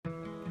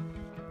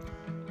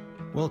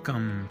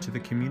Welcome to the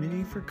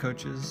Community for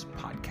Coaches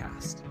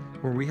podcast,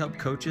 where we help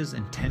coaches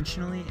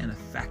intentionally and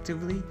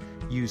effectively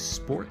use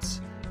sports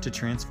to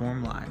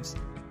transform lives.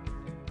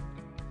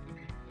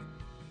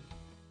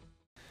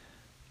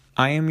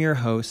 I am your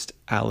host,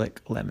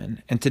 Alec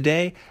Lemon, and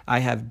today I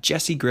have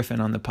Jesse Griffin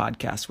on the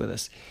podcast with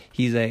us.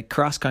 He's a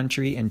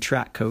cross-country and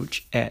track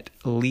coach at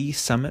Lee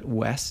Summit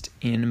West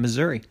in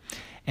Missouri,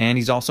 and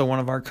he's also one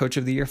of our Coach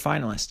of the Year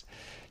finalists.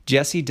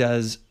 Jesse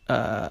does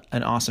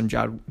an awesome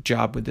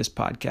job with this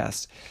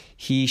podcast.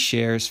 He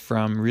shares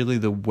from really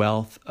the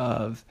wealth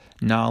of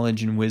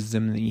knowledge and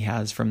wisdom that he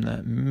has from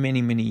the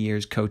many, many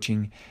years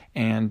coaching,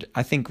 and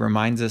I think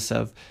reminds us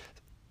of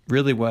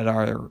really what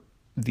are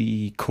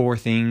the core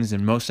things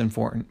and most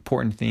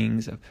important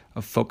things of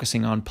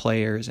focusing on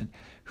players and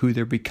who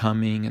they're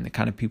becoming and the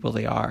kind of people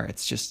they are.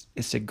 It's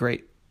a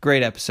great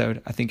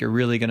episode. I think you're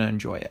really going to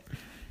enjoy it.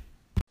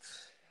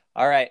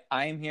 All right,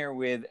 I am here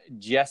with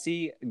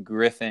Jesse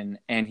Griffin,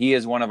 and he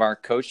is one of our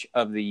Coach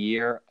of the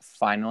Year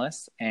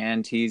finalists,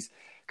 and he's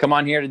come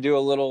on here to do a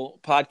little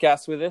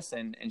podcast with us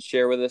and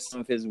share with us some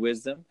of his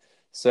wisdom.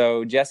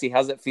 So, Jesse,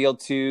 how's it feel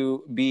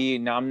to be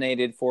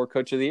nominated for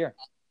Coach of the Year?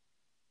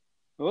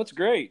 Well, it's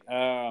great.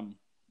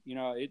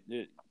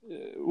 It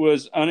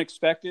was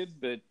unexpected,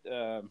 but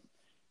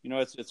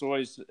it's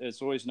always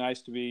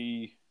nice to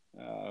be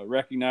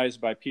recognized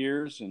by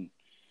peers, and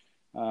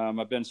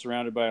I've been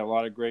surrounded by a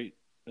lot of great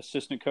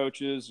assistant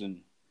coaches and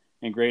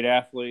great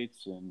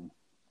athletes, and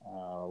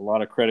a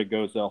lot of credit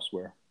goes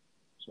elsewhere.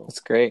 So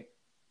that's great.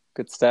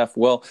 Good stuff.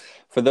 Well,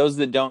 for those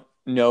that don't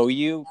know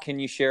you, can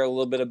you share a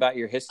little bit about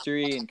your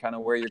history and kind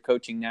of where you're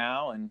coaching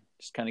now and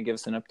just kind of give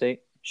us an update?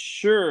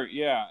 Sure.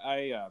 Yeah.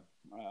 I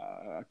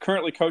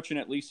currently coaching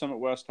at Lee Summit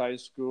West High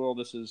School.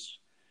 This is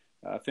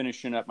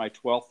finishing up my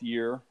 12th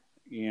year,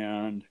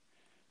 and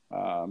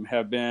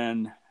have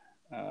been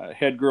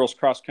head girls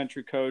cross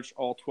country coach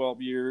all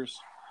 12 years.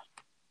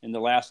 In the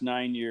last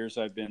 9 years,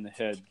 I've been the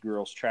head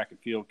girls track and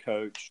field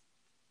coach.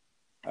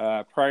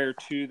 Prior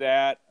to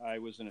that, I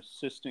was an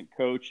assistant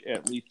coach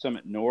at Lee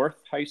Summit North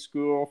High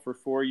School for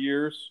 4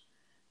 years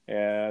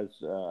as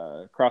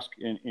cross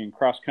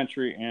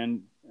country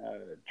and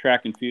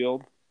track and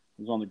field. I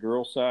was on the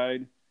girls'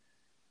 side.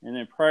 And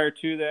then prior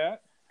to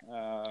that,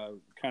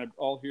 kind of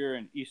all here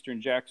in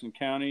eastern Jackson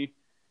County,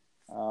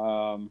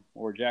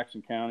 or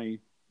Jackson County.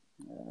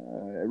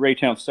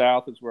 Raytown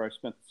South is where I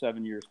spent the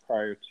 7 years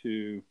prior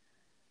to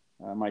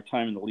my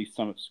time in the Lee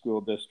Summit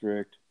School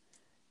District,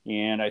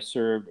 and I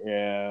served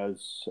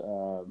as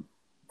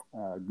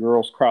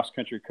girls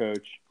cross-country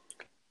coach,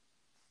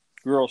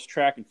 girls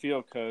track and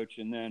field coach,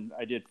 and then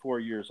I did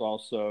 4 years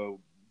also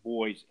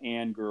boys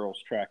and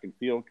girls track and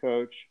field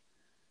coach.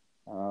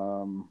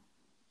 How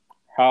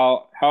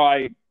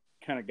I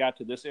kind of got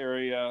to this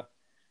area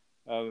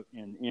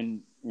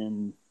in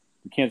the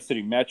Kansas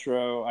City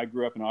Metro, I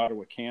grew up in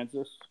Ottawa,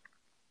 Kansas,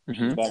 which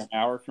is about an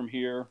hour from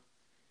here,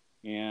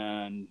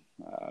 and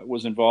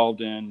was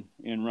involved in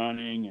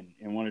running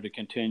and wanted to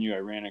continue. I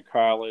ran in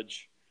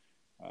college.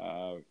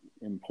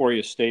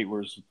 Emporia State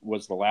was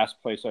the last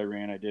place I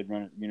ran. I did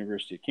run at the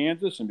University of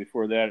Kansas, and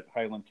before that at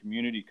Highland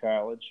Community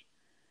College.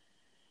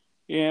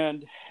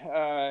 And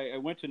I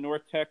went to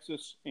North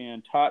Texas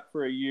and taught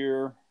for a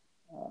year,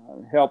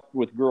 helped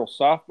with girls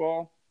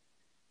softball.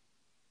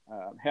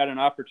 Had an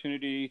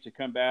opportunity to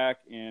come back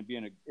and be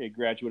a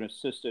graduate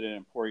assistant at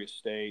Emporia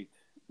State.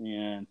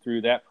 And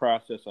through that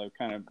process, I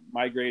kind of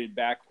migrated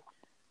back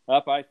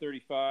up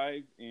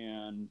I-35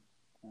 and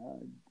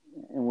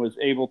was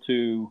able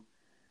to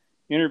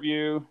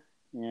interview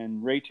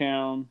in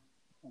Raytown,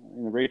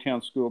 in the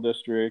Raytown School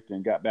District,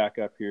 and got back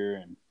up here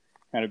and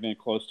kind of been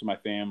close to my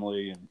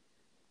family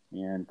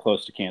and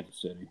close to Kansas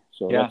City.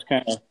 So that's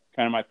kind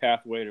of my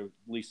pathway to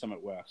Lee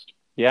Summit West.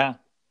 Yeah.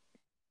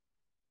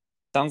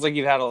 Sounds like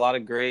you've had a lot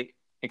of great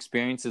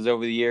experiences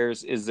over the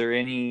years. Is there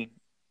any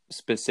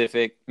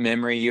specific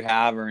memory you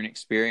have or an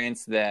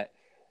experience that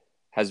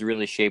has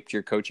really shaped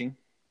your coaching?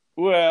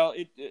 Well,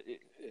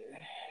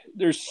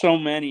 there's so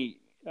many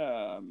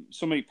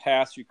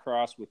paths you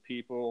cross with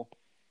people,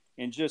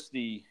 and just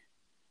the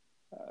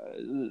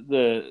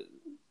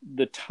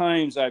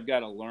times I've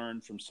got to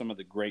learn from some of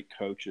the great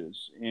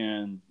coaches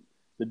and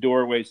the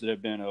doorways that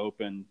have been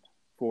opened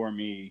for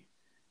me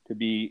to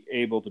be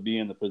able to be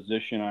in the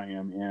position I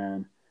am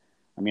in.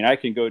 I mean, I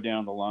can go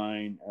down the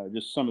line.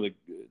 Just some of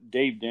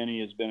Dave Denny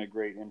has been a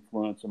great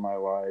influence in my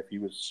life. He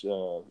was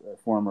a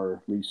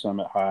former Lee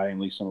Summit High and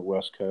Lee Summit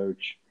West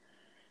coach.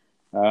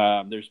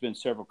 There's been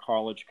several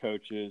college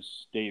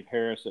coaches, Dave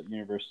Harris at the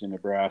University of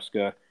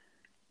Nebraska.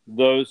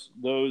 Those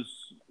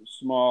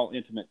small,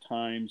 intimate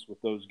times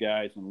with those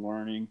guys and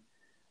learning.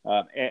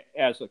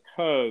 As a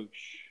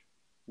coach,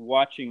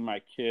 watching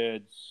my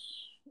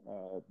kids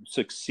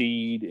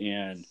succeed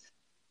and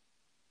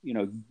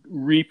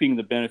reaping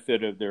the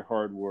benefit of their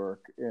hard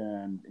work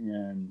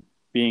and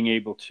being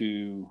able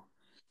to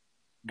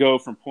go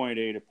from point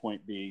A to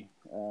point B.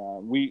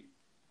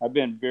 I've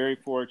been very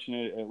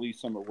fortunate at Lee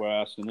Summit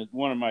West, and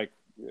one of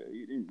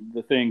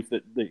the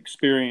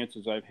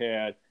experiences I've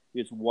had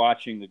it's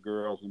watching the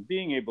girls and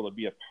being able to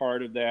be a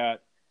part of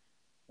that,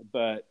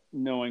 but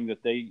knowing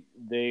that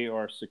they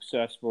are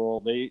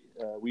successful.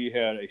 We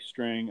had a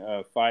string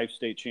of 5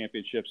 state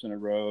championships in a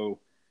row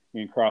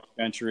in cross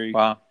country.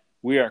 Wow.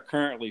 We are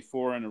currently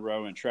 4 in a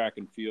row in track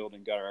and field,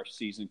 and got our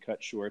season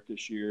cut short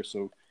this year.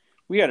 So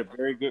we had a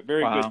very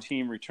good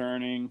team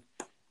returning.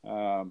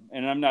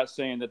 And I'm not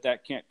saying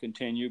that can't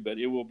continue, but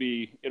it's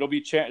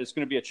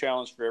going to be a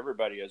challenge for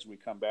everybody as we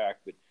come back.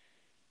 But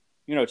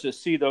to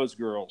see those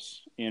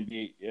girls and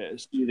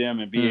see them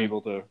and be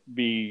able to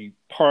be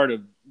part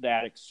of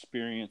that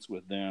experience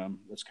with them,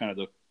 that's kind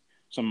of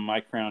some of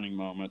my crowning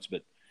moments.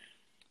 But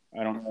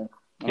I don't know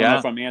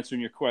if I'm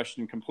answering your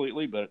question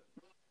completely, but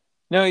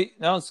no,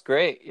 it's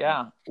great.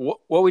 Yeah.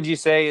 What would you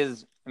say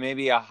is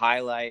maybe a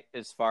highlight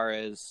as far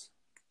as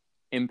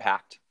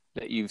impact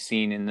that you've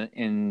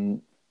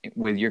seen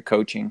with your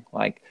coaching,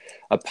 like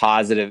a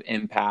positive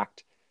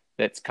impact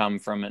that's come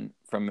from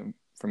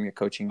your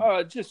coaching?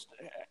 Just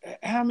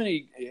how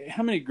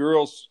many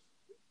girls,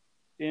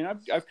 and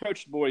I've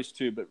coached boys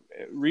too, but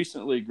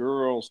recently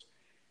girls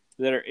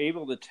that are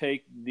able to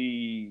take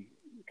the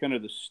kind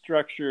of the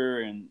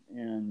structure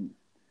and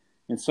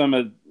some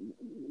of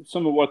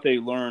what they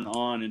learn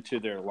on into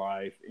their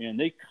life, and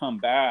they come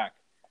back.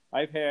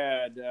 I've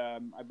had,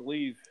 I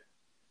believe,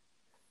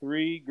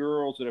 3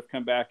 girls that have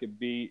come back to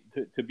be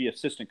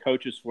assistant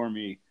coaches for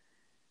me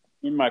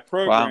in my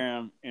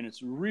program. Wow. And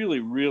it's really,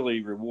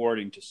 really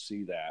rewarding to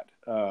see that.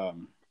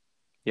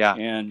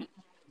 And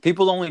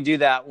people only do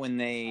that when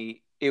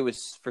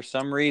for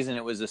some reason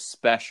it was a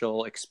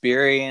special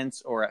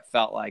experience, or it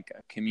felt like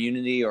a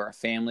community or a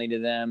family to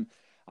them.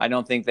 I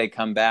don't think they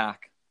come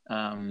back,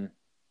 and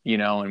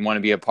want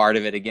to be a part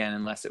of it again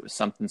unless it was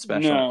something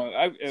special.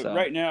 No,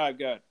 right now I've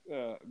got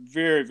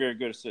very, very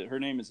good assistant. Her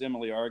name is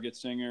Emily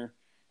Argetsinger,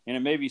 and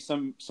it may be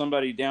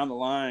somebody down the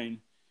line,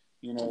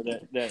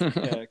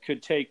 that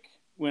could take,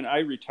 when I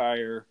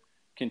retire,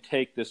 can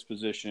take this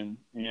position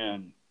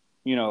and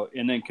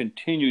then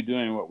continue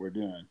doing what we're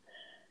doing.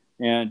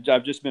 And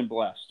I've just been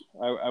blessed.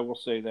 I will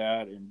say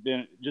that, and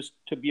been just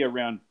to be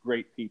around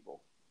great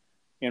people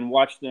and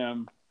watch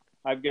them.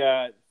 I've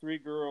got 3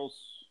 girls.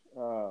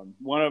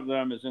 One of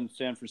them is in the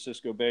San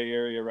Francisco Bay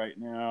Area right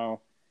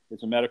now.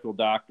 It's a medical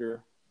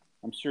doctor.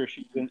 I'm sure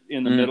she's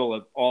in the middle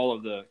of all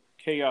of the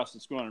chaos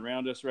that's going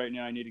around us right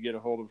now. I need to get a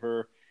hold of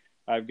her.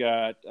 I've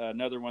got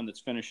another one that's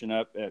finishing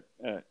up at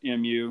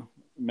MU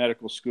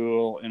medical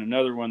school, and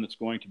another one that's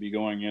going to be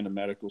going into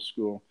medical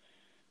school.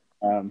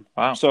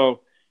 Wow.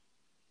 So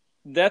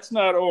that's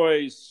not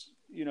always,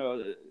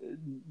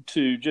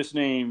 to just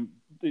name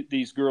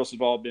these girls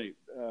have all been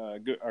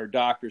are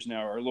doctors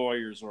now, or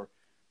lawyers, or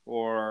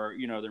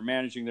they're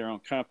managing their own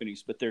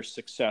companies, but they're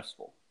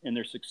successful, and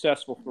they're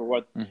successful for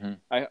what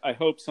I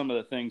hope some of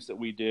the things that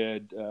we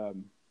did,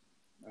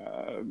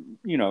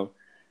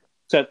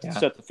 set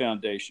the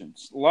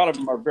foundations. A lot of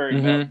them are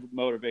very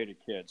motivated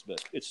kids,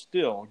 but it's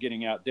still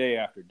getting out day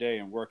after day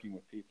and working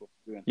with people.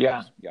 Doing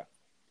things. Yeah.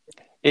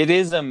 It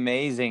is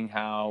amazing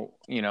how,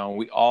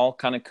 we all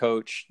kind of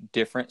coach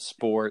different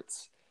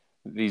sports,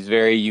 these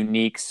very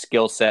unique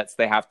skill sets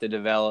they have to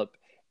develop.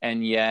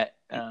 And yet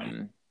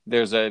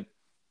there's a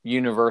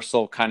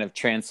universal kind of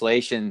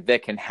translation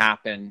that can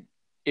happen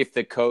if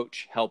the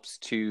coach helps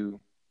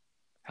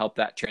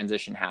that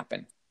transition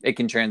happen. It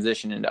can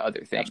transition into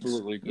other things.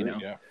 Absolutely agree,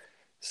 yeah.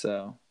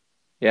 So,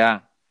 yeah,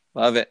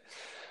 love it.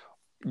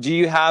 Do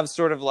you have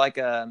sort of like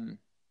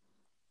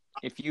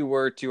if you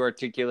were to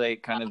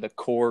articulate kind of the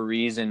core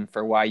reason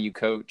for why you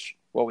coach,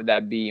 what would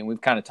that be? And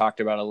we've kind of talked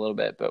about it a little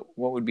bit, but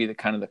what would be the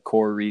kind of the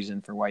core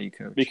reason for why you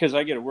coach? Because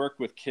I get to work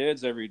with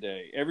kids every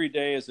day. Every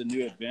day is a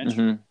new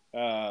adventure.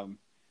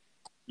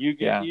 You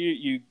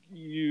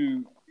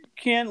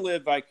can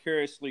live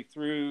vicariously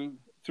through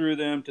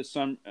them to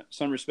some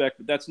respect,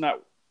 but that's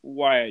not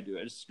why I do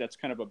it. That's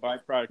kind of a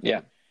byproduct.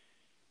 Yeah.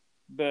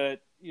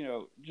 But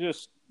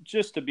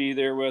just to be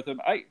there with them,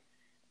 I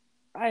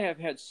have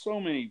had so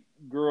many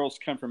girls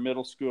come from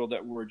middle school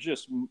that were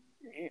just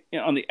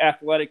on the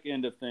athletic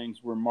end of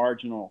things, were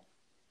marginal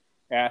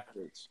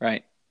athletes,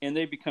 right? And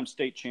they become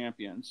state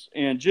champions.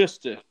 And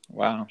just to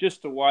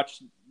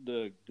watch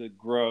the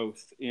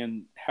growth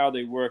in how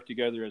they work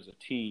together as a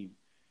team.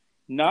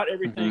 Not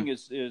everything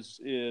is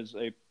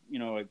a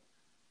a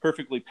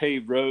perfectly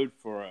paved road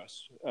for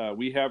us.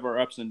 We have our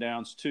ups and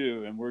downs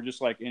too, and we're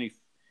just like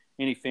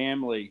any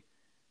family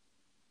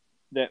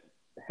that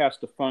has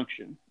to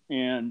function.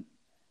 And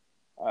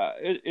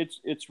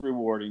it's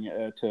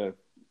rewarding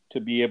to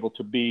be able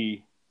to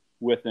be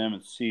with them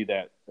and see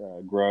that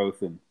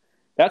growth, and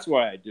that's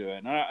why I do it.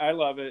 And I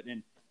love it.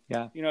 And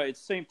it's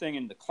the same thing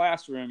in the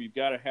classroom. You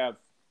got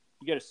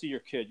to see your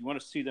kid. You want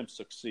to see them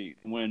succeed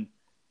when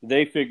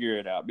they figure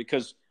it out.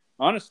 Because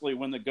honestly,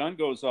 when the gun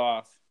goes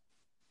off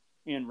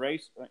in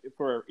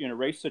a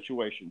race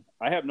situation,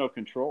 I have no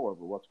control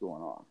over what's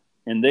going on,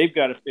 and they've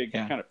got to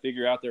kind of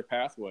figure out their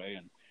pathway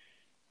and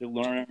they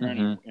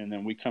learn. And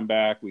then we come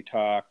back, we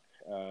talk.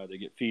 They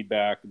get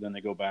feedback, and then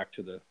they go back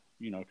to the,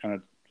 kind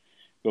of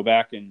go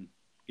back and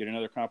get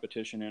another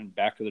competition in,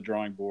 back to the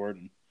drawing board.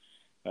 And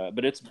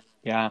But it's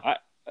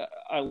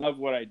I love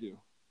what I do.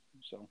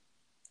 So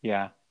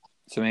yeah,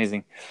 it's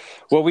amazing.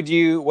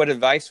 What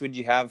advice would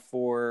you have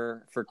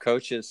for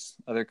coaches,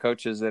 other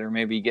coaches that are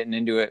maybe getting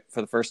into it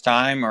for the first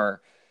time,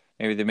 or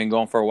maybe they've been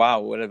going for a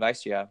while? What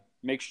advice do you have?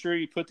 Make sure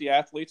you put the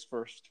athletes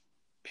first,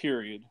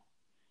 period.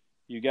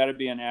 You got to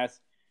be an athlete.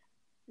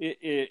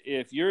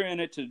 If you're in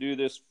it to do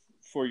this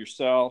for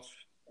yourself,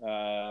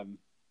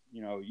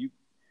 you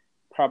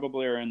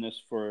probably are in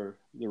this for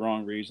the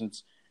wrong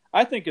reasons.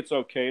 I think it's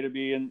okay to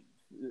be in,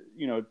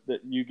 that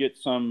you get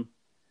some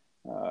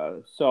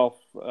self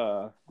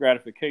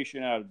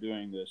gratification out of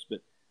doing this,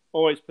 but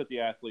always put the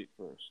athlete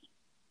first.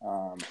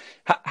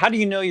 How do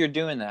you know you're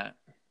doing that?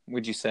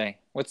 Would you say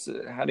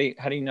how do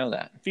you know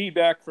that?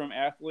 Feedback from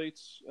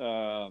athletes.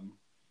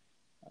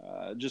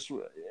 Just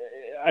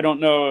I don't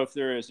know if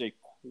there is a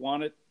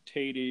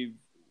quantitative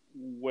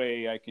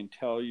way I can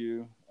tell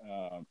you.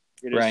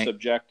 It is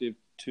subjective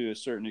to a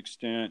certain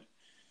extent.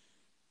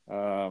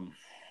 But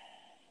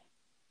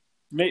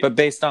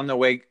based on the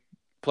way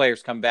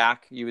players come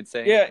back, you would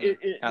say,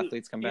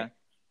 athletes come back.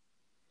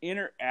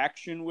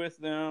 Interaction with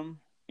them,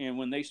 and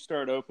when they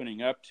start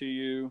opening up to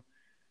you,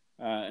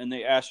 and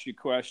they ask you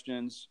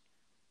questions.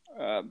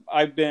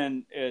 I've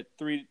been at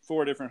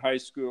 3-4 different high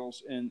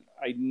schools, and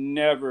I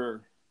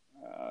never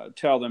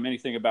tell them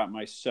anything about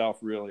myself,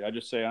 really. I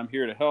just say, I'm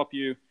here to help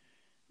you.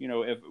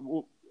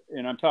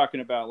 And I'm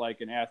talking about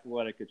like an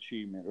athletic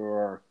achievement,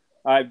 or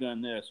I've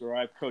done this, or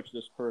I've coached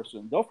this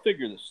person. They'll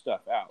figure this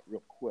stuff out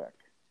real quick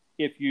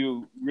if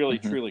you really,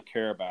 truly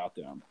care about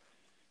them.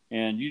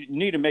 And you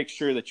need to make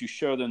sure that you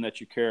show them that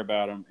you care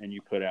about them, and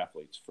you put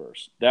athletes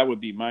first. That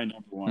would be my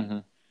number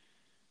one.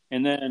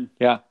 And then,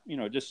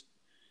 just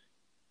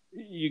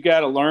you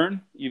got to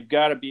learn. You've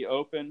got to be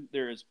open.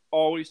 There is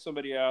always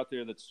somebody out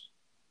there that's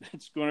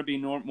going to be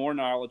more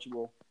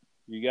knowledgeable.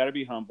 You got to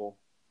be humble.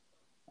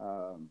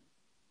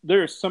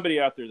 There is somebody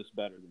out there that's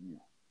better than you.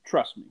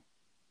 Trust me.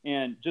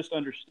 And just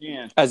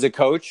understand. As a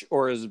coach,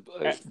 or as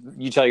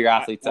you tell your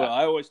athletes that? Well,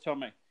 I always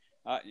tell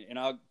and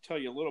I'll tell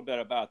you a little bit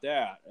about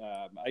that.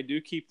 I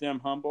do keep them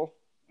humble.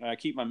 I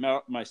keep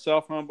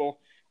myself humble.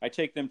 I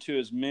take them to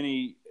as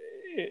many,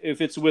 if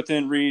it's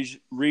within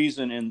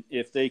reason, and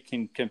if they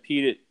can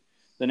compete at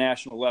the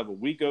national level.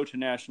 We go to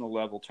national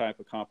level type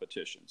of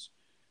competitions.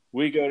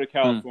 We go to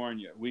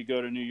California. We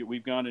go to New York.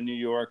 We've gone to New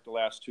York the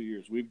last 2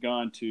 years. We've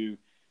gone to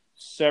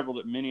several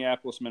at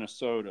Minneapolis,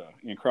 Minnesota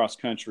in cross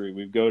country.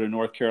 We go to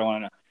North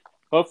Carolina.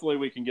 Hopefully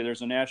we can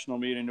there's a national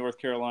meet in North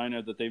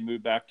Carolina that they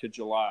move back to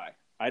July.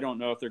 I don't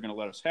know if they're going to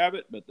let us have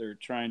it, but they're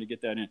trying to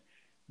get that in.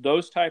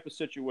 Those type of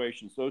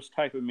situations, those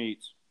type of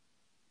meets,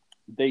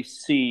 they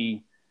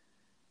see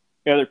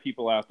other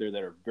people out there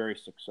that are very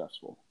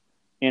successful,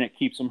 and it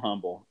keeps them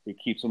humble. It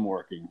keeps them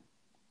working.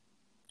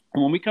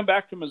 And when we come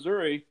back to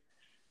Missouri,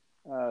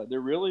 they're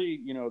really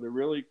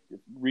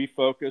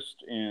refocused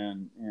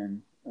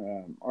and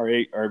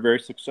are very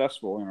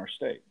successful in our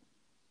state.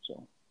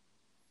 So,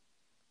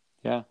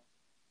 yeah,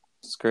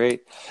 it's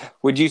great.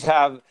 Would you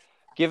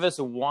give us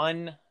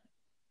one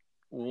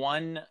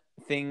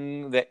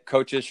thing that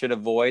coaches should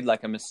avoid,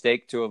 like a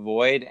mistake to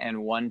avoid,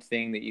 and one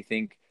thing that you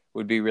think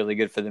would be really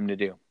good for them to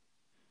do?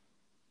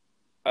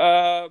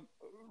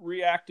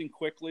 Reacting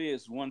quickly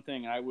is one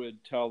thing I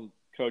would tell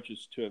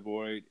coaches to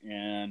avoid.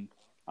 And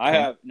I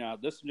have now,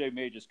 this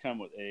may just come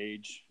with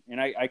age, and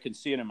I can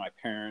see it in my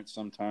parents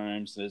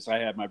sometimes. As I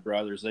have my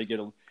brothers, they get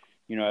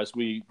as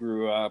we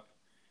grew up,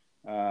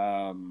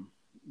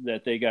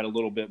 that they got a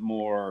little bit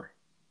more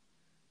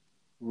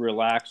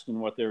relaxed in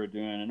what they were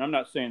doing. And I'm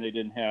not saying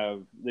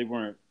they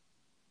weren't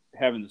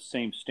having the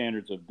same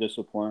standards of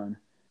discipline,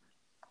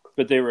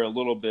 but they were a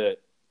little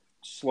bit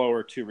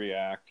slower to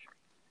react.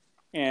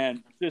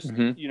 And just,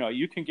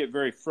 you can get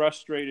very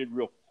frustrated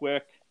real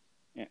quick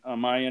on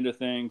my end of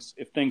things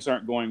if things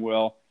aren't going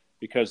well,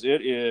 because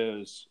it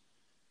is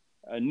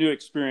a new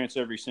experience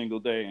every single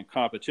day in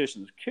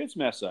competitions. Kids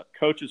mess up,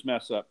 coaches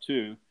mess up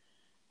too.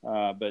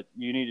 But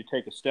you need to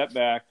take a step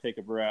back, take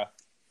a breath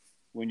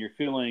when you're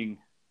feeling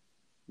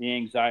the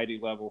anxiety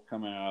level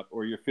coming up,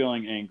 or you're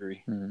feeling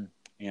angry.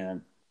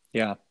 And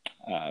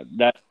I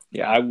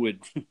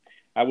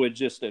would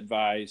just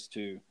advise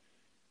to,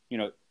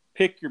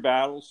 pick your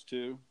battles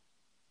too.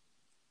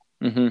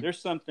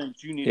 There's some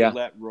things you need to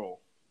let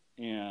roll.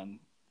 And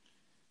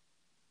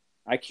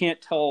I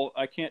can't tell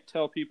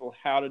people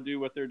how to do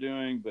what they're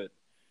doing, but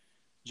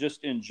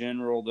just in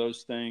general,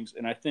 those things.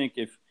 And I think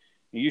if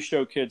you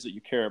show kids that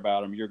you care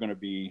about them, you're going to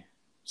be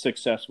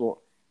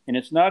successful. And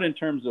it's not in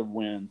terms of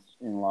wins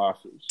and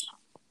losses.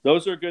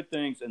 Those are good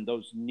things, and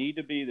those need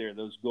to be there.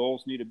 Those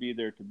goals need to be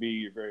there to be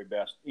your very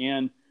best.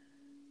 And,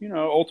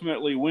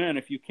 ultimately win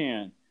if you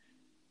can.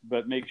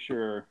 But make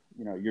sure,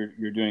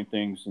 you're doing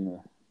things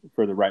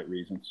for the right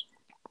reasons.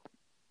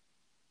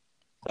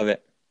 Love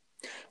it.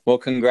 Well,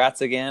 congrats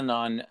again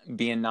on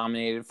being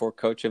nominated for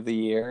Coach of the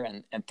Year,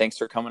 and thanks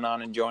for coming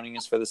on and joining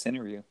us for this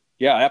interview.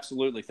 Yeah,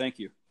 absolutely. Thank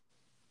you.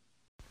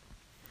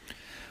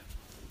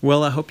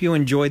 Well, I hope you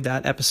enjoyed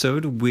that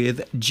episode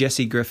with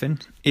Jesse Griffin.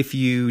 If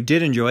you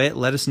did enjoy it,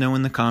 let us know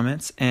in the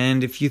comments.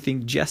 And if you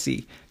think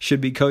Jesse should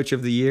be Coach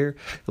of the Year,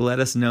 let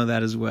us know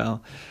that as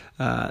well.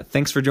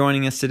 Thanks for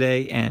joining us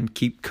today, and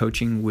keep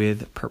coaching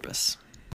with purpose.